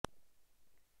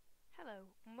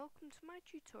Hello and welcome to my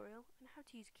tutorial on how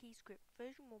to use Keyscript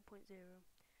version 1.0.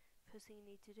 First thing you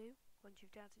need to do, once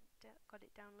you've got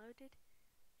it downloaded,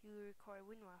 you will require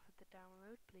WinRAR for the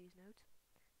download, please note.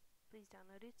 Please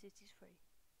download it, it is free.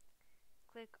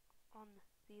 Click on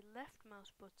the left mouse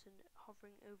button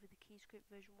hovering over the Keyscript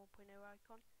version 1.0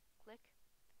 icon, click,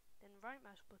 then right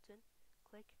mouse button,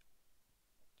 click,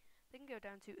 then go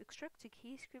down to extract to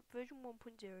Keyscript version 1.0 /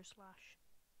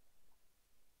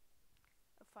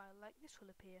 a file like this will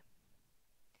appear.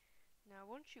 Now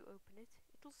once you open it,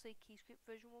 it'll say Keyscript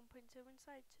version 1.0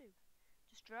 inside too.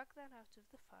 Just drag that out of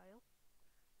the file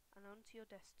and onto your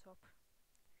desktop.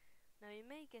 Now you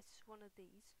may get one of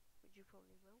these, which you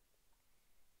probably will.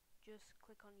 Just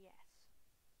click on yes.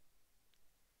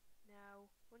 Now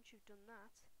once you've done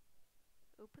that,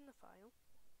 open the file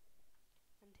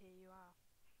and here you are.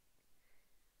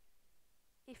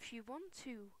 If you want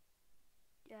to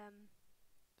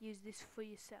use this for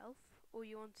yourself, or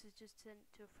you want to just send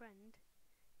it to a friend,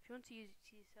 if you want to use it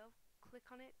to yourself, click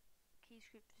on it,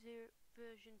 Keyscript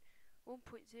version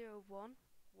 1.01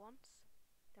 once,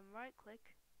 then right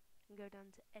click and go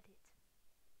down to edit,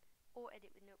 or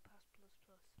edit with Notepad++,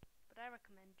 but I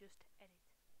recommend just edit.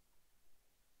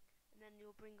 And then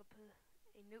you'll bring up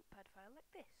a notepad file like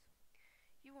this.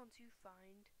 You want to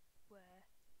find where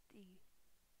the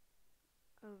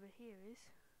over here is.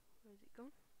 Where's it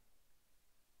gone?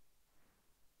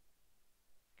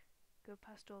 Go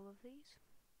past all of these,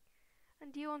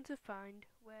 and you want to find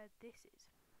where this is.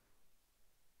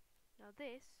 Now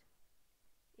this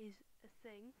is a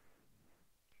thing,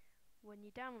 when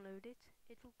you download it,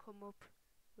 it'll come up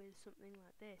with something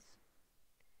like this.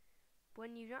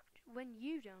 When you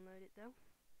download it though,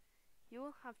 you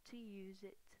will have to use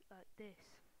it like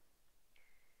this.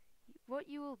 What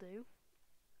you will do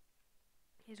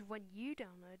is when you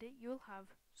download it, you'll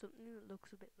have something that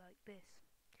looks a bit like this.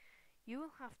 You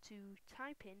will have to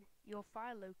type in your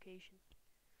file location.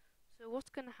 So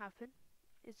what's going to happen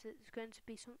is that it's going to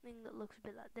be something that looks a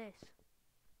bit like this.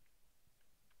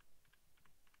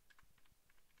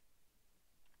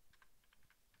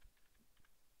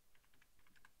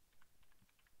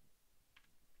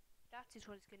 That is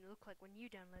what it's going to look like when you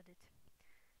download it.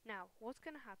 Now, what's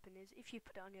going to happen is if you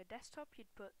put it on your desktop,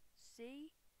 you'd put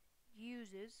C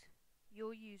users,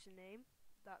 your username.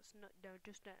 That's not, no,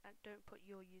 just don't put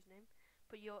your username.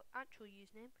 Put your actual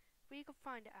username, but you can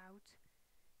find it out.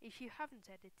 If you haven't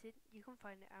edited, you can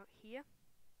find it out here,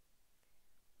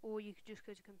 or you could just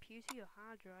go to computer, your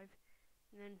hard drive,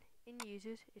 and then in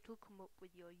users, it'll come up with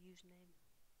your username.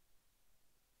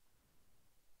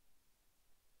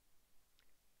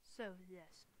 So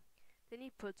yes, then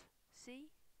you put C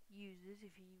users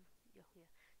if you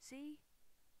C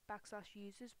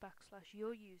 /users /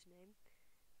 your username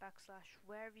 /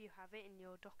 wherever you have it in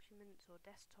your documents or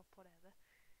desktop, whatever,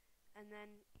 and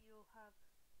then you'll have,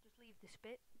 just leave this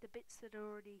bit, the bits that are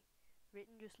already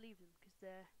written, just leave them because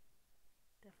they're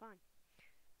fine.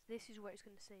 So this is where it's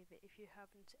going to save it if you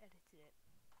haven't edited it.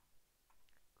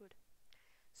 Good.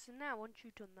 So now once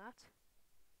you've done that,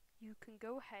 you can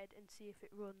go ahead and see if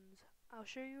it runs. I'll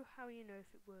show you how you know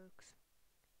if it works.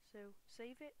 So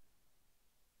save it.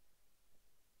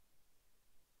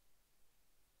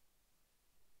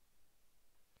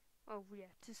 Oh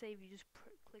yeah, to save you just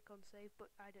click on save,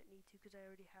 but I don't need to because I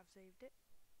already have saved it.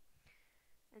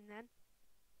 And then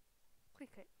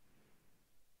click it.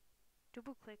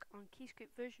 Double click on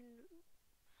Keyscript version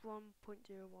 1.01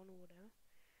 or whatever.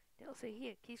 It'll say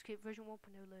here, Keyscript version 1.0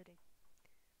 loading.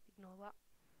 Ignore that.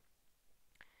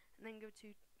 And then go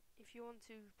to, if you want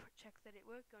to check that it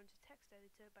worked, go into text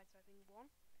editor by typing 1,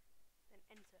 then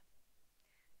enter.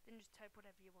 Then just type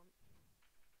whatever you want.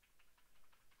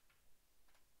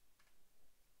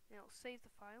 Then it'll save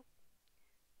the file,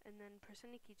 and then press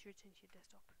any key to return to your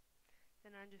desktop.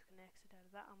 Then I'm just going to exit out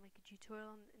of that. I'll make a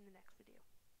tutorial in the next video.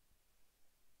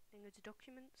 Then go to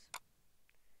documents,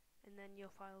 and then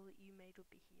your file that you made will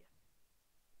be here.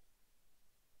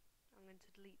 I'm going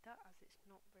to delete that as it's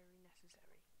not very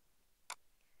necessary.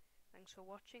 Thanks for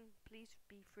watching. Please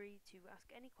be free to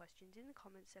ask any questions in the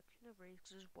comments section of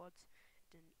Razor's Wads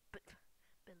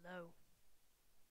below.